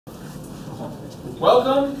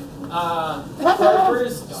Welcome to our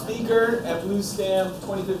first speaker at BlueStamp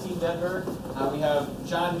 2015 Denver. We have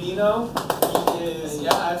Jon Beno. He is,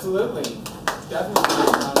 yeah, absolutely, definitely. He's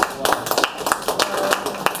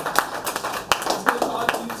going to talk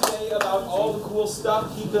to you today about all the cool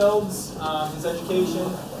stuff he builds, his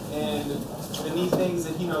education, and the neat things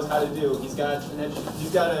that he knows how to do. He's got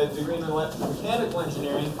a degree in mechanical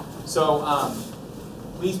engineering, so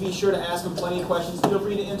please be sure to ask him plenty of questions. Feel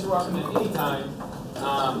free to interrupt him at any time.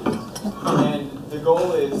 And the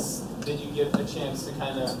goal is that you get a chance to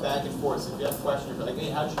kind of back and forth. So if you have a question, you're like,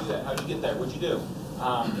 hey, how'd you do that? How'd you get there? What'd you do?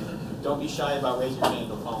 Don't be shy about raising your hand.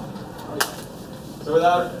 Go call him. So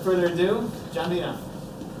without further ado, Jon Beno.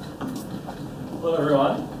 Hello,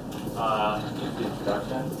 everyone. Thank you for the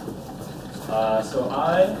introduction. So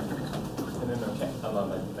I'm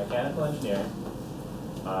a mechanical engineer.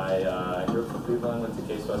 I grew up in Cleveland, went to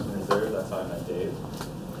Case Western Reserve. That's how I met Dave,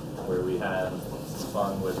 where we had some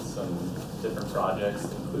fun with some different projects,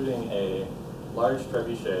 including a large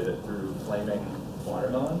trebuchet that threw flaming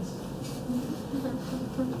watermelons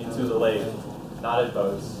into the lake, not at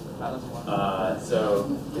boats.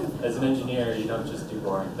 So as an engineer, you don't just do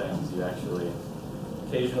boring things. You actually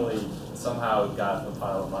occasionally somehow got a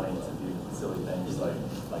pile of money to do silly things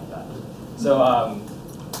like that. So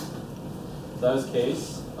that was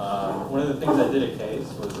Case. One of the things I did at Case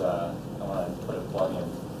was I want to put a plug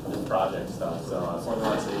in this project stuff. So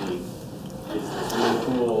Formula C is this really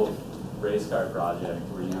cool race car project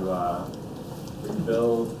where you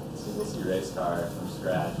build a single C race car from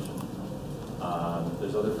scratch.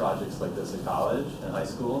 There's other projects like this at college and high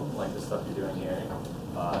school, like the stuff you're doing here.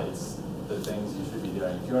 It's the things you should be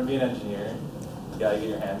doing. If you want to be an engineer, you gotta get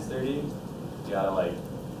your hands dirty. You gotta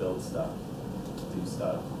build stuff, do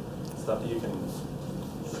stuff that you can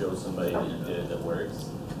show somebody that you did that works.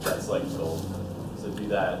 That's gold. So do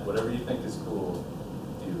that. Whatever you think is cool,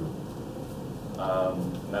 do.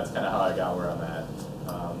 And that's kind of how I got where I'm at.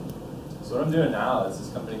 So what I'm doing now is this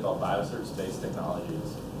company called Bioserve Space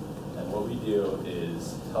Technologies. And what we do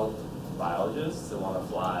is help biologists that want to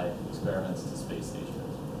fly experiments to space stations.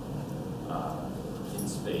 In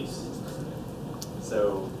space.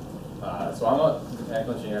 So I'm a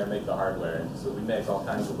mechanical engineer. I make the hardware. So we make all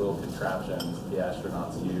kinds of little contraptions that the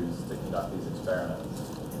astronauts use to conduct these experiments.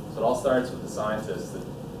 So it all starts with the scientists that,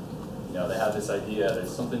 they have this idea that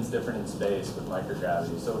something's different in space with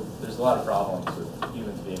microgravity. So there's a lot of problems with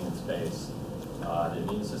humans being in space. The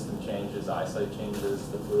immune system changes, eyesight changes,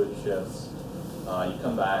 the fluid shifts. You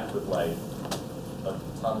come back with a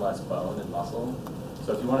ton less bone and muscle.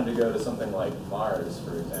 So if you wanted to go to something like Mars,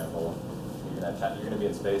 for example, you're going to be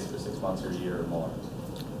in space for 6 months or a year or more,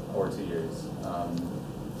 or 2 years.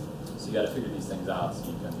 So you got to figure these things out so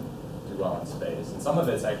you can do well in space. And some of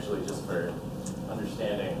it's actually just for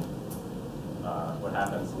understanding what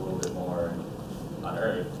happens a little bit more on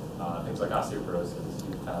Earth. Things like osteoporosis,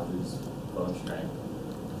 you kind of lose bone strength.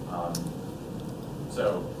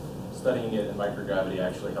 So studying it in microgravity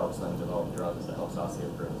actually helps them develop drugs that helps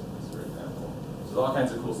osteoporosis, for example. So there's all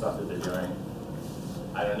kinds of cool stuff that they're doing.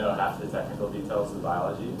 I don't know half the technical details of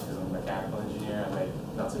biology because I'm a mechanical engineer. I make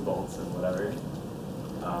nuts and bolts and whatever.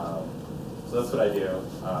 So that's what I do.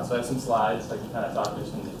 So I have some slides. I can kind of talk through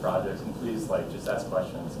some of these projects, and please just ask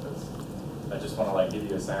questions because I just want to give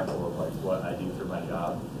you a sample of what I do for my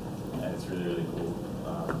job, and it's really, really cool.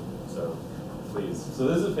 So please. So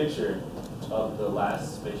this is a picture of the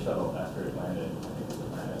last space shuttle after it landed. I think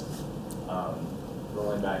it landed.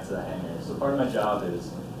 Rolling back to the hangar. So part of my job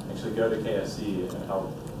is actually go to KFC and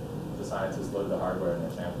help the scientists load the hardware in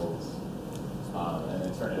their samples and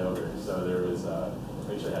then turn it over. So there was,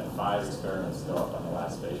 we actually had 5 experiments go up on the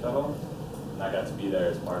last space shuttle, and I got to be there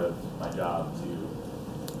as part of my job to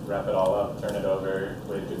wrap it all up, turn it over,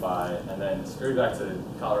 wave goodbye, and then scurry back to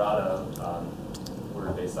Colorado. We're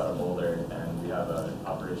based out of Boulder, and we have an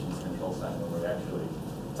operations control center where we actually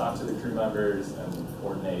talk to the crew members and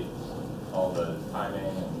coordinate all the timing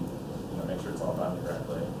and make sure it's all done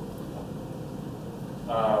correctly.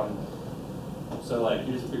 So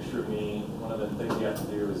here's a picture of me. One of the things you have to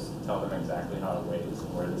do is tell them exactly how it weighs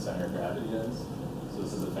and where the center of gravity is. So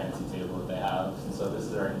this is a fancy table that they have. And so this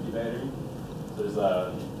is our incubator. There's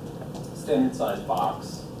a standard size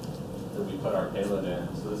box that we put our payload in.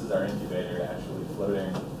 So this is our incubator actually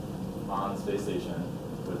floating on the space station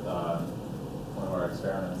with one of our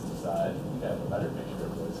experiments inside. I think I have a better picture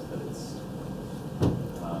of this, but it's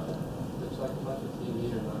like a bunch of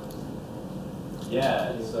TV or not?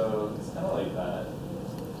 Yeah, so it's kind of like that.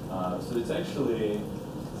 So it's actually,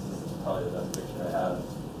 this is probably the best picture I have.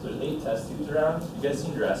 So there's 8 test tubes around. You guys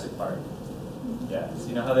seen Jurassic Park? Yeah. So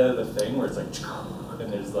you know how they have the thing where it's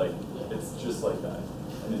and there's like, it's just like that.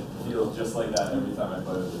 And it feels just like that every time I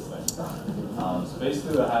play with this thing. So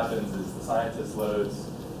basically what happens is the scientist loads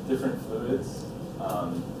different fluids.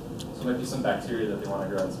 So it might be some bacteria that they want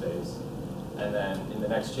to grow in space. And then in the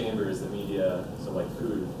next chamber is the media, so like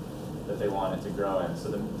food that they want it to grow in. So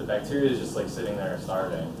the bacteria is just like sitting there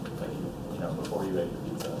starving, like before you ate the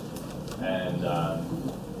pizza. And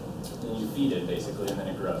then you feed it basically, and then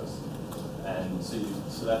it grows. And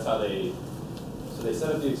so that's how they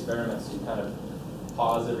set up the experiment. So you kind of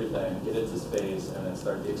pause everything, get it to space, and then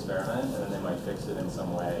start the experiment, and then they might fix it in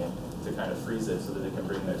some way to kind of freeze it so that they can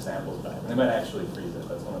bring their samples back. And they might actually freeze it.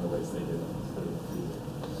 That's one of the ways they do it, is put it in the freezer.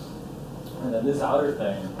 And then this outer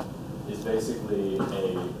thing is basically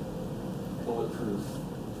a bulletproof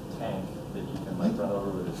tank that you can like run over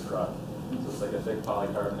with a truck. So it's like a thick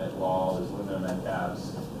polycarbonate wall, there's aluminum end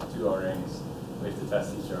caps, 2 O-rings. We have to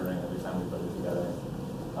test each O-ring every time we put it together.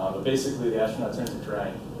 But basically the astronaut turns to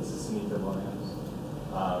Trey. This is Sunita Williams.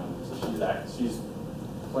 So she's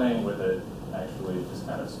playing with it, actually just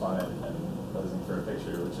kind of spun it and posing for a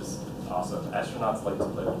picture, which is awesome. Astronauts like to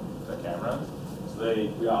play with the camera. So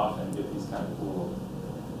we often get these kind of cool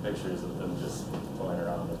pictures of them just playing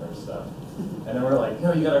around with our stuff. And then we're like,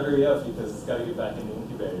 no, you gotta hurry up because it's gotta get back in the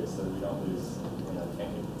incubator so we don't lose,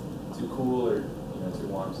 can't get too cool or too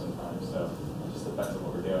warm sometimes. So it just depends on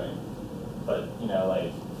what we're doing. But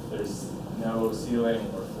like there's no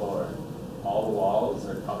ceiling or floor. All the walls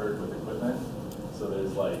are covered with equipment. So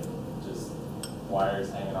there's like just wires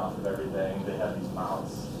hanging off of everything. They have these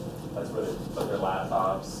mounts. That's where they put their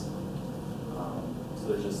laptops. So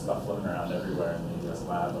there's just stuff floating around everywhere in the US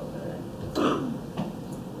lab up there.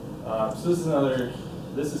 So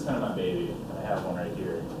this is kind of my baby. I have one right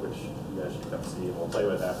here, which you guys should come see and we'll play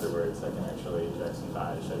with afterwards. I can actually inject some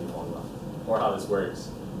dye to show you more how this works.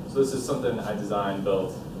 So this is something I designed,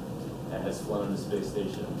 built, and has flown to the space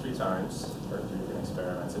station 3 times for 3 different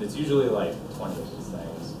experiments. And it's usually like 20 of these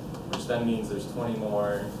things, which then means there's 20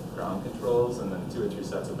 more ground controls and then 2 or 3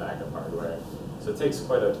 sets of backup hardware. So it takes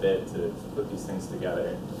quite a bit to put these things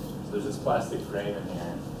together. So there's this plastic frame in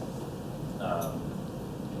here.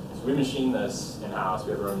 So we machine this in-house.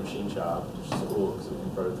 We have our own machine shop, which is cool because we can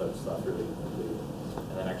prototype stuff really quickly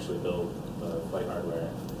and then actually build the flight hardware.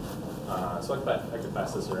 So I could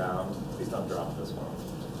pass this around. Please don't drop this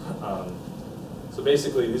one. So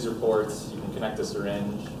basically, these are ports. You can connect a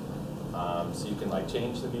syringe. So you can like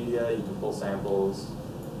change the media. You can pull samples.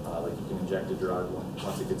 Like you can inject a drug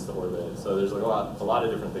once it gets to orbit. So there's like a lot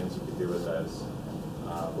of different things you can do with this.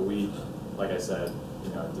 But we, like I said,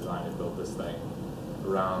 designed and built this thing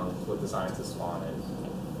around what the scientists wanted.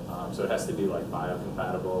 So it has to be like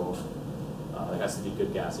biocompatible. It has to be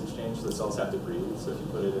good gas exchange. So the cells have to breathe. So if you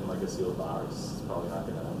put it in like a sealed box, it's probably not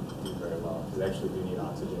going to do very well. Because they actually do need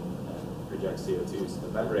oxygen and reject CO2. So the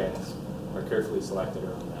membranes are carefully selected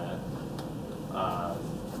around that.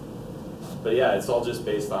 But yeah, it's all just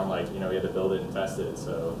based on like, we had to build it and test it.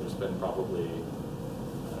 So there's been probably,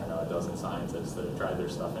 I don't know, a dozen scientists that have tried their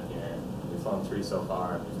stuff in here. We've flown 3 so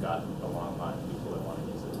far. We've got a long line of people that want to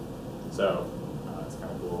use it. So it's kind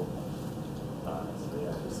of cool. So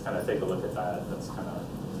yeah, just kind of take a look at that. That's kind of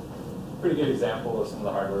a pretty good example of some of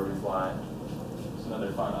the hardware we fly. It's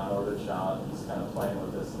another fun on-orbit shot. Just kind of playing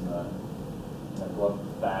with this in the glove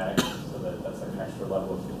bag, so that's like an extra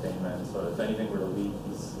level of containment. So if anything were to leak,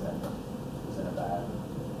 he's in a bag.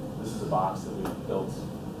 This is a box that we built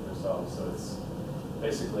ourselves, so it's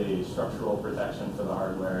basically structural protection for the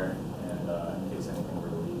hardware and in case anything were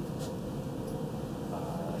to leak.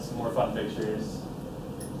 Some more fun pictures.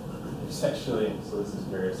 There's actually, so this is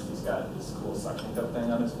Gurst. He's got this cool suction cup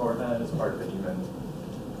thing on his forehead as part of the human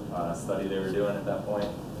study they were doing at that point.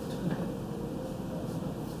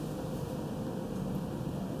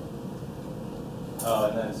 Oh,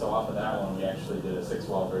 and then so off of that one, we actually did a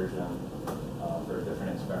 6-well version for a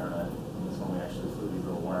different experiment. And this one we actually flew these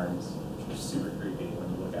little worms, which are super creepy when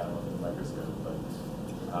you look at them under the microscope. But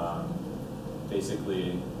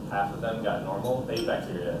basically, half of them got normal, they ate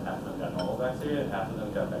bacteria, half of them got normal bacteria, and half of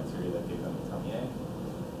them got bacteria that gave them a tummy ache.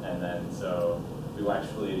 And then so we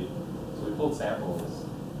pulled samples,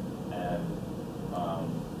 and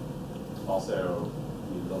also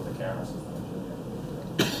we built a camera system.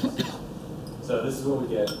 So this is what we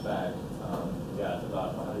get back. We got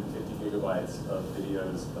about 150 gigabytes of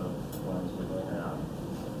videos of worms wiggling around,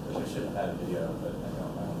 which I should have had a video, but I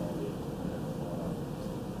don't have maybe.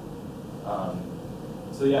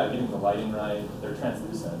 So yeah, getting the lighting right, they're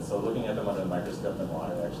translucent. So looking at them under the microscope in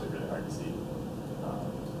water is actually really hard to see.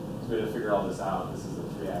 So we had to figure all this out. This is a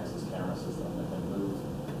 3-axis camera system that can move.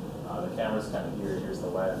 The camera's kind of here, here's the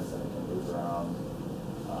lens, and it can move around.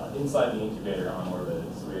 inside the incubator on orbit.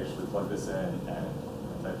 So we actually plug this in and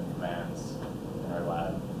type in commands in our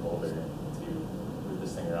lab folder to move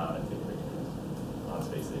this thing around and take pictures on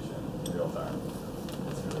space station in real time.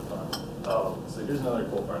 It's really fun. Oh, so here's another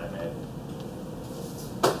cool part I made.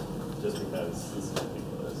 Just because this is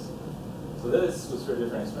ridiculous. So this was for a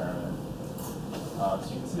different experiment. So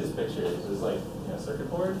you can see this picture. There's like a circuit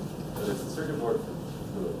board, but it's a circuit board for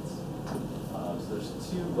fluids. So there's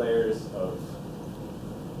 2 layers of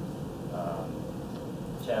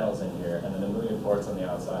channels in here, and then a million ports on the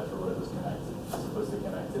outside for what it was supposed to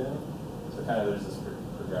connect to. So kind of there's this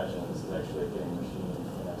progression. This is actually a getting machine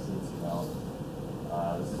in FCC melt.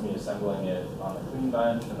 This is me assembling it on the clean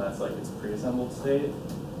bench, and that's like its pre-assembled state.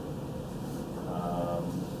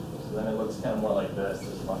 So then it looks kind of more like this.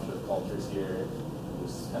 There's a bunch of cultures here.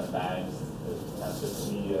 There's kind of bags that have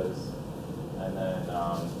different medias. And then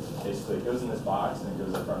basically it goes in this box and it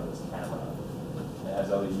goes in front of this camera. It has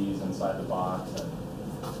LEDs inside the box,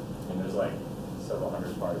 and there's like several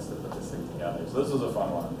hundred parts that put this thing together. So this was a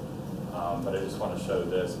fun one. But I just want to show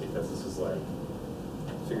this because this is like,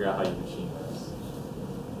 figure out how you machine this,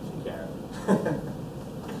 if you can.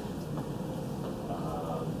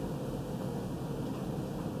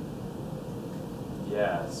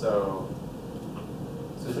 Yeah, so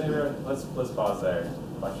does anyone, let's pause there.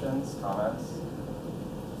 Questions, comments?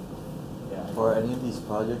 Yeah. For any of these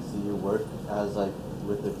projects, do you work as like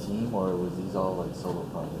with a team, or was these all like solo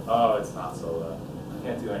projects? Oh, it's not solo. You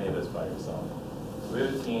can't do any of this by yourself. We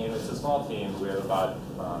have a team. It's a small team. We have about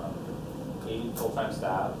 8 full-time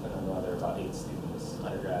staff, and then there are about 8 students,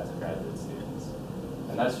 undergrads and graduate students.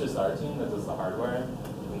 And that's just our team that does the hardware.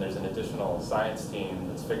 And there's an additional science team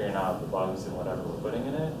that's figuring out the bugs and whatever we're putting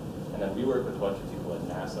in it. And then we work with a bunch of people at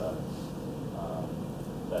NASA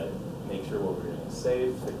that make sure what we're doing is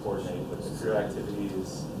safe, they coordinate with the crew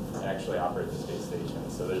activities, and actually operate the space station.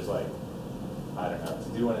 So there's like, I don't know, to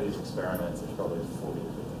do one of these experiments, there's probably 40 to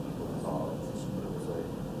 50 people involved.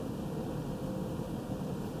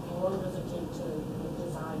 How long does it take to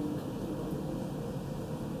design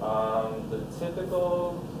The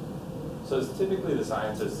typical, so it's typically the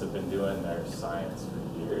scientists have been doing their science for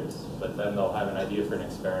years, but then they'll have an idea for an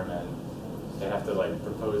experiment. They have to like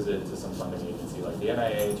propose it to some funding agency, like the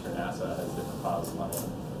NIH or NASA has different piles of money.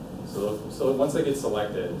 So once they get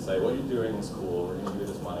selected and say, what you're doing is cool, we're going to give you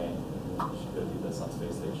this money, you should go do this on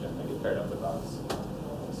space station, they get paired up with us.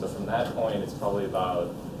 So from that point, it's probably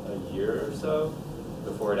about a year or so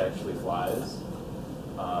before it actually flies.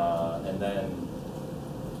 And then,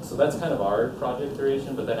 so that's kind of our project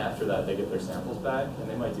duration, but then after that, they get their samples back, and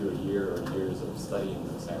they might do a year or years of studying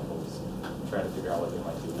the samples, trying to figure out what they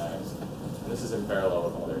might do next. And this is in parallel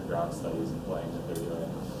with all their ground studies and playing that they're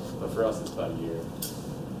doing. But for us, it's about a year.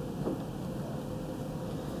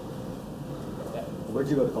 Yeah. Where'd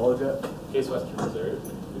you go to college at? Case Western Reserve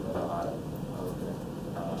in Ohio. Okay.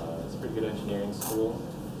 It's a pretty good engineering school.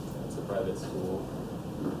 It's a private school.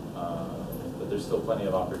 But there's still plenty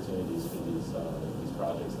of opportunities for these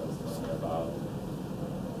projects I was telling you about.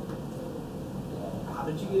 How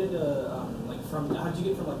did you get into how did you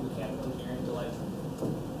get from like mechanical engineering to like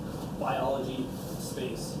biology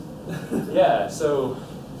space? Yeah, so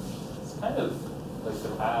it's kind of like the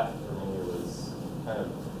path for me was kind of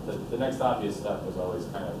the next obvious step was always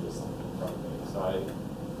kind of just in front of me. So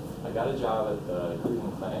I got a job at the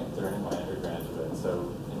Cleveland Clinic during my undergraduate.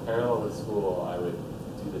 So in parallel with school, I would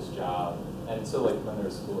do this job. And so like when there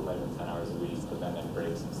was school, it might have been 10 hours a week, but then at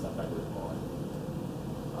breaks and stuff, I worked more.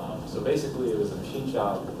 So basically, it was a machine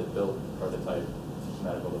shop that built prototype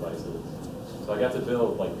medical devices. So I got to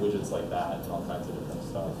build like widgets like that and all kinds of different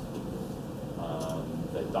stuff.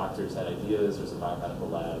 That doctors had ideas. There's a biomedical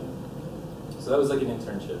lab. So that was like an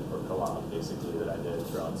internship or co-op basically that I did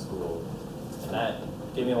throughout school, and that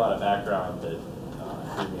gave me a lot of background that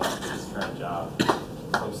gave me into this current job. So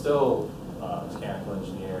I'm still a mechanical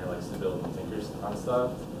engineer, likes to build and tinker on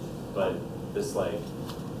stuff, but this like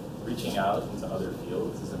reaching out into other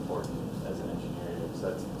fields is important as an engineer.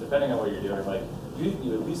 So that's, depending on what you're doing, like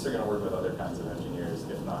you at least are going to work with other kinds of engineers,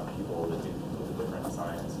 if not people that do with a different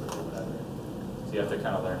science or whatever. So you have to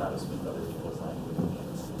kind of learn how to speak other people's language.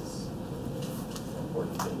 It's an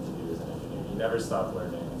important thing to do as an engineer. You never stop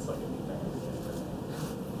learning. It's like a new thing every day for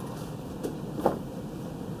me.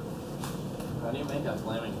 How do you make a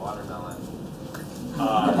flaming watermelon?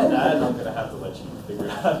 That I'm going to have to let you figure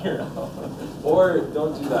out on your own. Or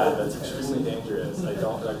don't do that. That's extremely dangerous. I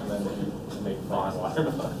don't recommend that you make flaming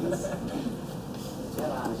watermelons.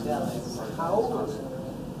 How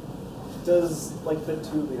does like the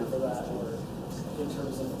tubing for that work in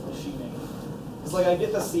terms of machining? Because like I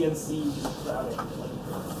get the CNC routing, like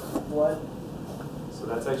what? So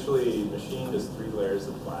that's actually machined as 3 layers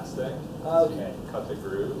of plastic. Okay. Cut the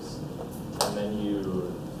grooves, and then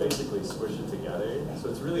you basically squish it together. So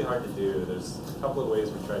it's really hard to do. There's a couple of ways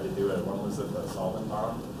we tried to do it. One was with a solvent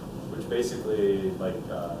bomb, which basically, like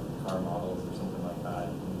car models or something like that,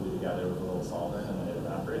 you glue together with a little solvent and then it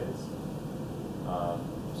evaporates.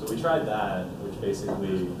 So we tried that, which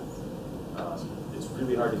basically, it's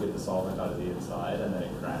really hard to get the solvent out of the inside and then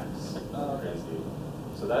it cracks. Crazy.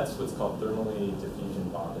 So that's what's called thermally diffusion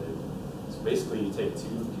bonded. So basically you take 2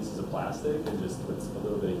 pieces of plastic and just with a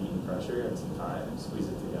little bit of heat and pressure and some time, squeeze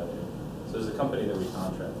it together. So there's a company that we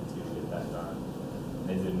contracted to get that done. And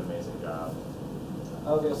they did an amazing job.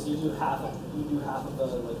 Okay, so you do half of the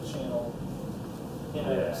like channel in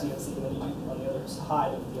a Yeah. CNC, and then you do on the other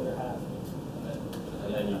side of the other half.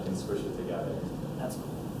 And then you can squish it together. That's cool.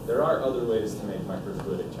 There are other ways to make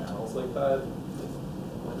microfluidic channels like that.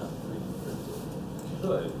 Why not 3D print it?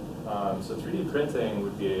 Could. So 3D printing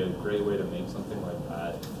would be a great way to make something like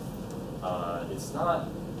that. It's not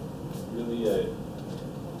really a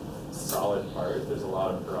solid part. There's a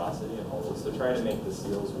lot of porosity and holes. So trying to make the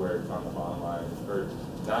seals work on the bottom line, or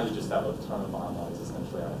now you just have a ton of bottom lines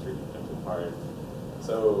essentially on a 3D printed part.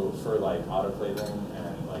 So for like autoclaving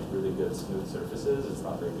and like really good smooth surfaces, it's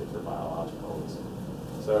not very good for biologicals.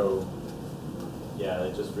 So yeah,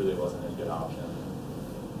 it just really wasn't a good option.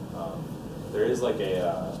 There is like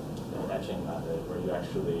an etching method where you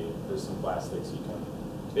actually, there's some plastics you can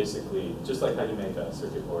basically, just like how you make a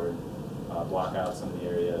circuit board, block out some of the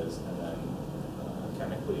areas and then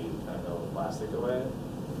chemically kind of melt the plastic away.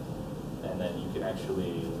 And then you can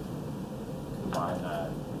actually combine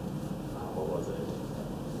that, what was it?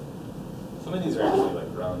 Some of these are actually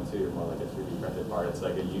like grown too, more like a 3D printed part. It's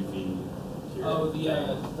like a UV cured Oh, thing.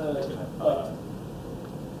 the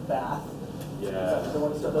bath. Yeah. The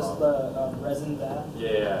one the resin bath.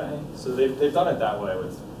 Yeah. So they've done it that way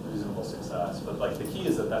with reasonable success. But like the key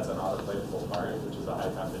is that that's an autoclavable part, which is a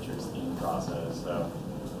high temperature steam process. So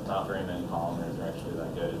not very many polymers are actually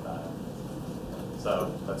that good at that.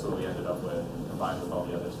 So that's what we ended up with, combined with all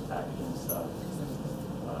the other packaging stuff.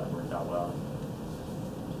 It worked out well.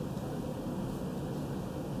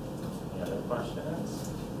 Any other questions?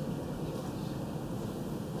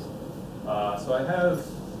 So I have.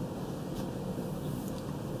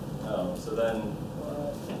 Oh, so then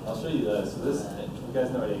I'll show you this. So this, you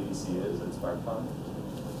guys know what ABC is? It's spark plug.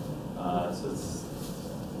 So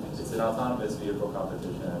it's an autonomous vehicle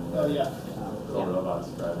competition. Oh yeah. Little robots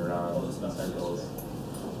drive around in circles,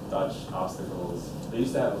 dodge obstacles. They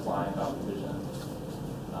used to have a flying competition,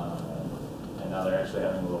 and now they're actually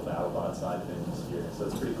having a little BattleBot side things here. So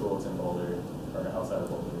it's pretty cool. It's in Boulder, or outside of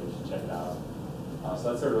Boulder. You should check it out. So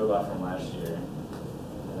that's a robot from last year,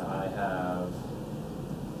 and I have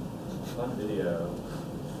a fun video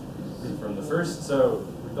from the first. So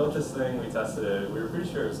we built this thing, we tested it. We were pretty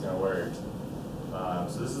sure it was going to work.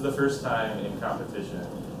 So this is the first time in competition.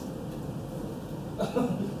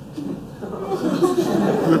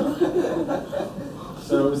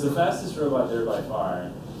 So it was the fastest robot there by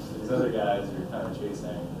far. These other guys were kind of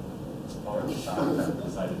chasing. One of them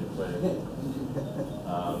decided to quit.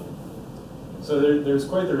 So there's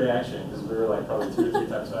quite the reaction because we were like probably 2 or 3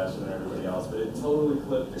 times faster than everybody else, but it totally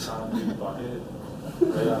clipped the concrete bucket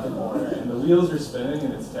right on the corner, and the wheels are spinning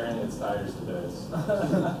and it's tearing its tires to bits.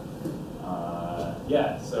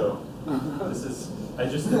 Yeah, so this is, I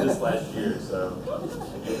just did this last year, so I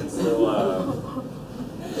think it's still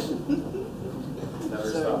never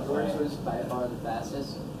stopped yours playing. was by far the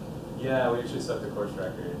fastest? Yeah, we actually set the course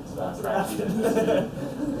record, so track meet it this year.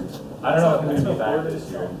 I don't know if I'm going to be back this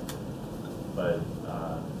year, but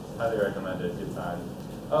highly recommend it, good time.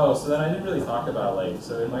 Oh, so then I didn't really talk about, like,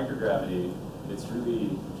 so in microgravity, it's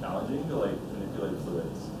really challenging to like manipulate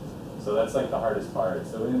fluids. So that's like the hardest part.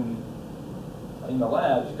 So in the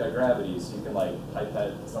lab, you've got gravity, so you can like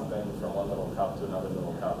pipette something from one little cup to another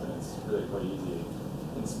little cup, and it's really quite easy.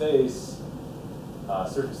 In space,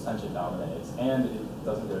 surface tension dominates, and it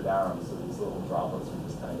doesn't go down, so these little droplets are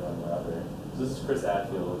just kind of going wherever. So this is Chris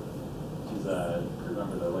Hadfield. He's a crew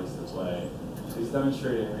member that likes to play. So he's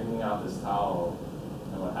demonstrating wringing out this towel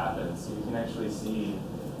and what happens. So you can actually see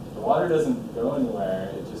the water doesn't go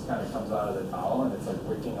anywhere, it just kind of comes out of the towel and it's like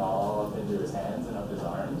wicking all up into his hands and up his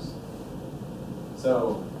arms.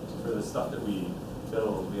 So for the stuff that we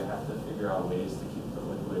build, we have to figure out ways to keep the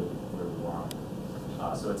liquid where we want.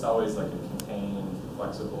 So it's always like a contained,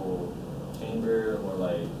 flexible chamber or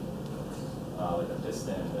like a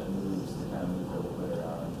piston that moves to kind of move the liquid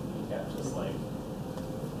around. You can't just like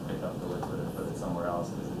pick up the liquid and put it somewhere else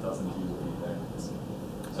because it doesn't do anything.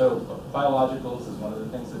 So biologicals is one of the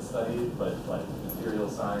things that's studied, but like material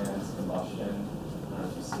science, combustion, know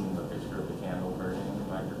if you've seen the picture of the candle burning in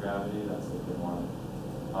microgravity. That's the good one.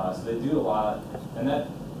 So they do a lot, and that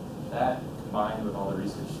combined with all the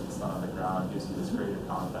research that's done on the ground gives you this greater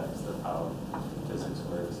context of how physics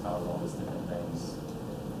works, how all these different things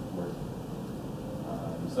work.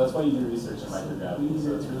 So that's why you do research in microgravity.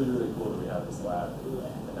 So it's really, really cool that we have this lab,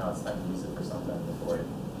 and now it's time to use it for something before it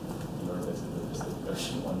deorbits into the Pacific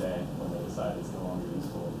Ocean one day when they decide it's no longer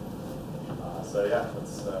useful. So yeah,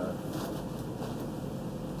 let's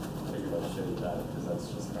figured I'd show you that because that's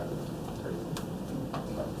just kind of crazy.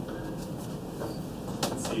 You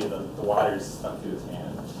can see the water's stuck to his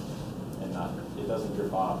hand, and it doesn't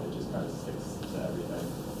drip off. It just kind of sticks to everything.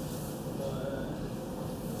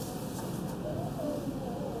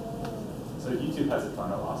 So YouTube has a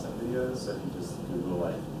ton of awesome videos. So if you just Google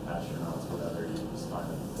like astronauts, whatever, you just find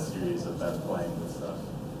a series of them playing with stuff.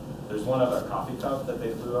 There's one of a coffee cup that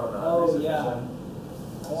they flew on a research mission.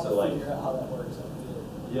 I want to figure out how that works.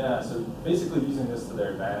 Yeah, so basically using this to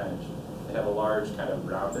their advantage, they have a large kind of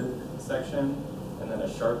rounded section and then a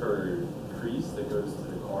sharper crease that goes to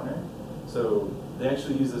the corner. So they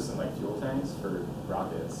actually use this in like fuel tanks for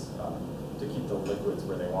rockets to keep the liquids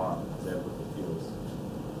where they want because they have liquid fuels.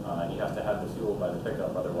 And you have to have the fuel by the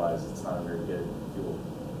pickup, otherwise it's not a very good fuel.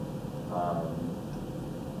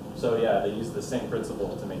 So yeah, they use the same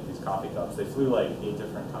principle to make these coffee cups. They flew like 8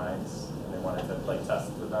 different kinds, and they wanted to like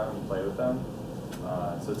test with them and play with them.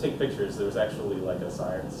 So take pictures. There was actually like a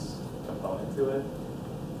science component to it.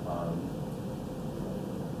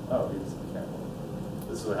 Oh, here's the camera.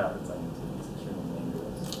 This is what happens on YouTube. It's extremely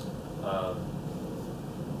dangerous.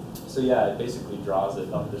 So yeah, it basically draws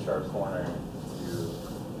it up the sharp corner to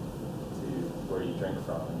where you drink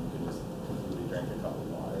from, and you can just completely drink a cup of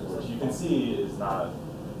water, which you can see is not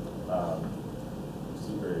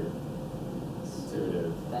super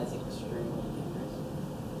intuitive. That's extremely dangerous.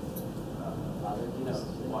 You know,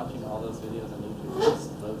 watching all those videos on YouTube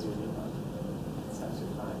just loads your new one. It's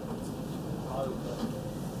actually fine.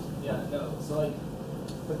 Yeah, no. So like,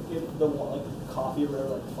 if the coffee or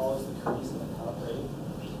whatever like follows the crease in the cup, right?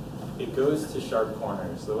 It goes to sharp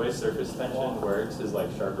corners. The way surface tension works is like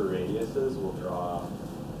sharper radiuses will draw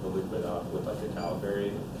the liquid up with like a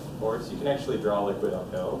calibrate force. You can actually draw liquid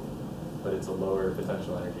uphill, but it's a lower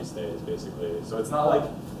potential energy state basically. So it's not like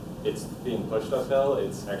it's being pushed uphill,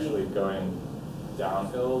 it's actually going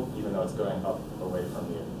downhill even though it's going up away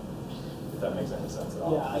from you. If that makes any sense at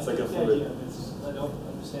all. Yeah, it's I like a get the fluid. idea. It's just, I don't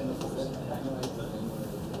understand the force.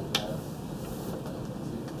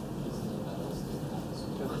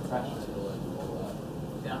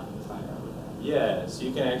 Yeah, so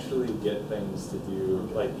you can actually get things to do,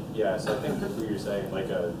 like, yeah, so I think what you're saying, like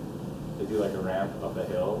they do like a ramp up a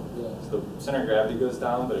hill. Yeah. So the center of gravity goes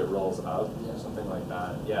down, but it rolls up, Yeah. something like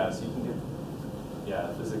that. Yeah, so you can get,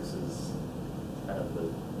 yeah, physics is kind of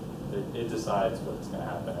it decides what's going to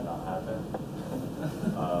happen and not happen.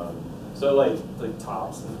 So like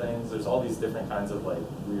tops and things, there's all these different kinds of like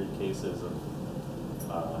weird cases of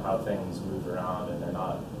how things move around, and they're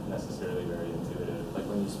not necessarily very intuitive. Like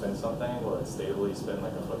when you spin something, will it stably spin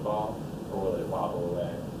like a football, or will it wobble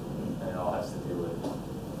away? And it all has to do with,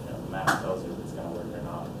 math tells you if it's going to work or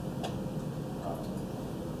not.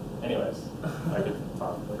 Anyways, I could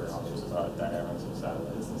talk for hours about dynamics of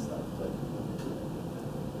satellites and stuff. But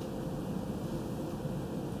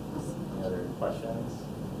any other questions?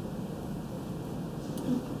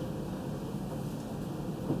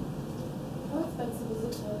 How expensive is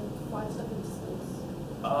it to fly stuff into space?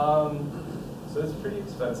 So it's pretty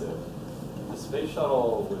expensive. The space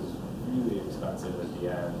shuttle was really expensive at the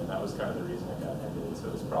end, and that was kind of the reason it got ended. So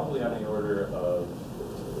it was probably on the order of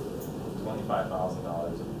 $25,000 a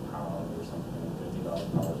pound or something, $50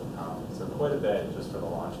 a pound. So quite a bit just for the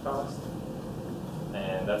launch cost.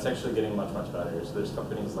 And that's actually getting much, much better. So there's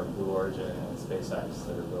companies like Blue Origin and SpaceX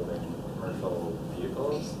that are building commercial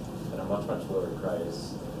vehicles at a much, much lower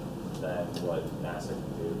price than what NASA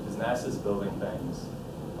can do. Because NASA's building things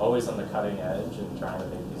always on the cutting edge and trying to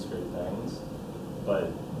make these great things. But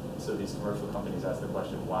so these commercial companies ask the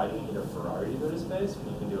question, why do you need a Ferrari to go to space when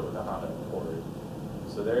you can do it with a Honda Accord?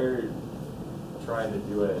 So they're trying to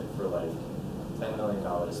do it for like $10 million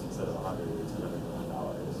instead of $100 or $200 million,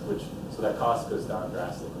 so that cost goes down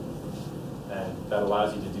drastically. And that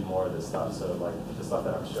allows you to do more of this stuff. So like the stuff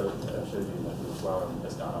that I've showed you, like Blue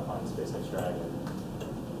has gone up on SpaceX Dragon,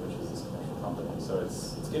 which is this commercial company. So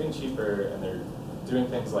it's getting cheaper, and they're doing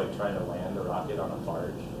things like trying to land a rocket on a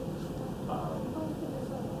barge.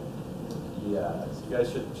 Yeah, so you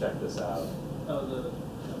guys should check this out.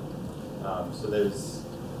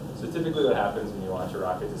 So typically what happens when you launch a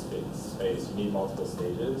rocket to space, you need multiple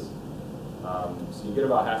stages. So you get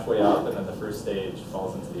about halfway up, and then the first stage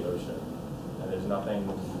falls into the ocean. And there's nothing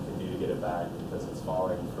you can do to get it back because it's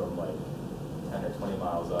falling from like 10 or 20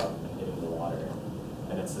 miles up and hitting the water.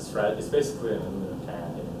 And it's this it's basically an aluminum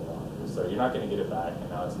can hitting the water. So you're not going to get it back, and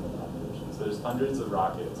now it's in the bottom of the ocean. So there's hundreds of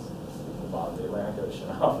rockets in the bottom of the Atlantic Ocean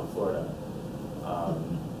off of Florida.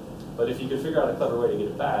 But if you could figure out a clever way to get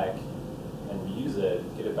it back and reuse it,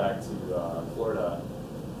 get it back to Florida,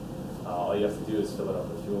 all you have to do is fill it up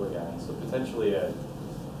with fuel again. So potentially at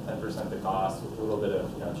 10% the cost, with a little bit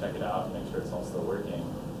of, check it out and make sure it's all still working,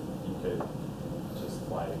 you could just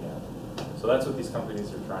fly it again. So that's what these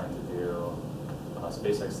companies are trying to do.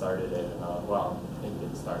 SpaceX started it, and well, maybe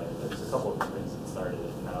didn't start it. There's a couple of companies that started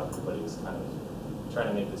it, and now everybody's kind of trying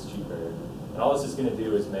to make this cheaper. And all this is going to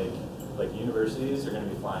do is make, like, universities are going to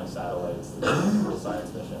be flying satellites to do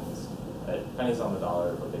science missions at pennies on the dollar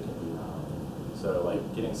of what they can do now. So,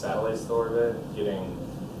 like, getting satellites to orbit,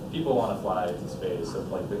 people want to fly to space. So,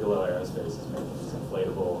 like, Bigelow Aerospace is making these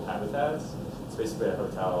inflatable habitats. It's basically a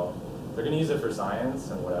hotel. They're going to use it for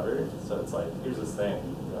science and whatever. So it's like, here's this thing,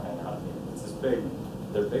 you can go hang out here. It's this big.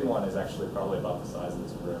 Their big one is actually probably about the size of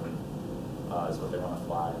this room. Is what they want to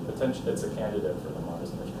fly. Potentially, it's a candidate for the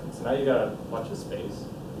Mars mission. So now you got a bunch of space.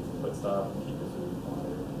 You can put stuff and keep your food and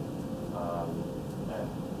water,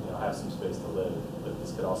 and have some space to live. But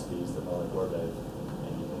this could also be used in low orbit,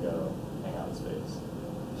 and you can go hang out in space.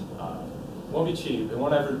 It won't be cheap. It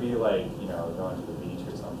won't ever be like going to the beach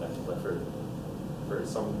or something. But for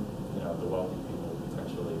some the wealthy people,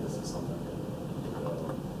 potentially this is something that you can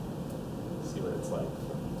go see what it's like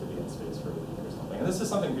to be in space for a week or something. And this is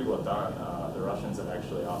something people have done. The Russians have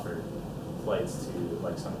actually offered flights to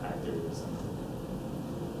like some actors, and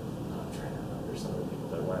I'm trying to remember some of the people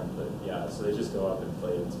that went, but yeah, so they just go up and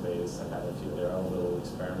play in space and have a few of their own little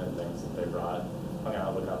experiment things that they brought, hung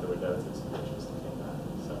out, look out the window, take some pictures, and came back.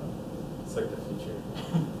 So it's like the future.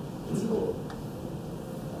 It's cool.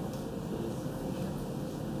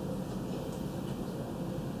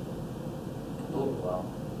 Cool. Well,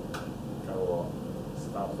 I will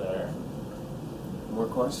stop there. More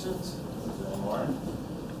questions? Is there any more?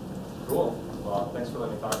 Cool. Well, thanks for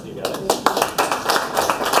letting me talk to you guys.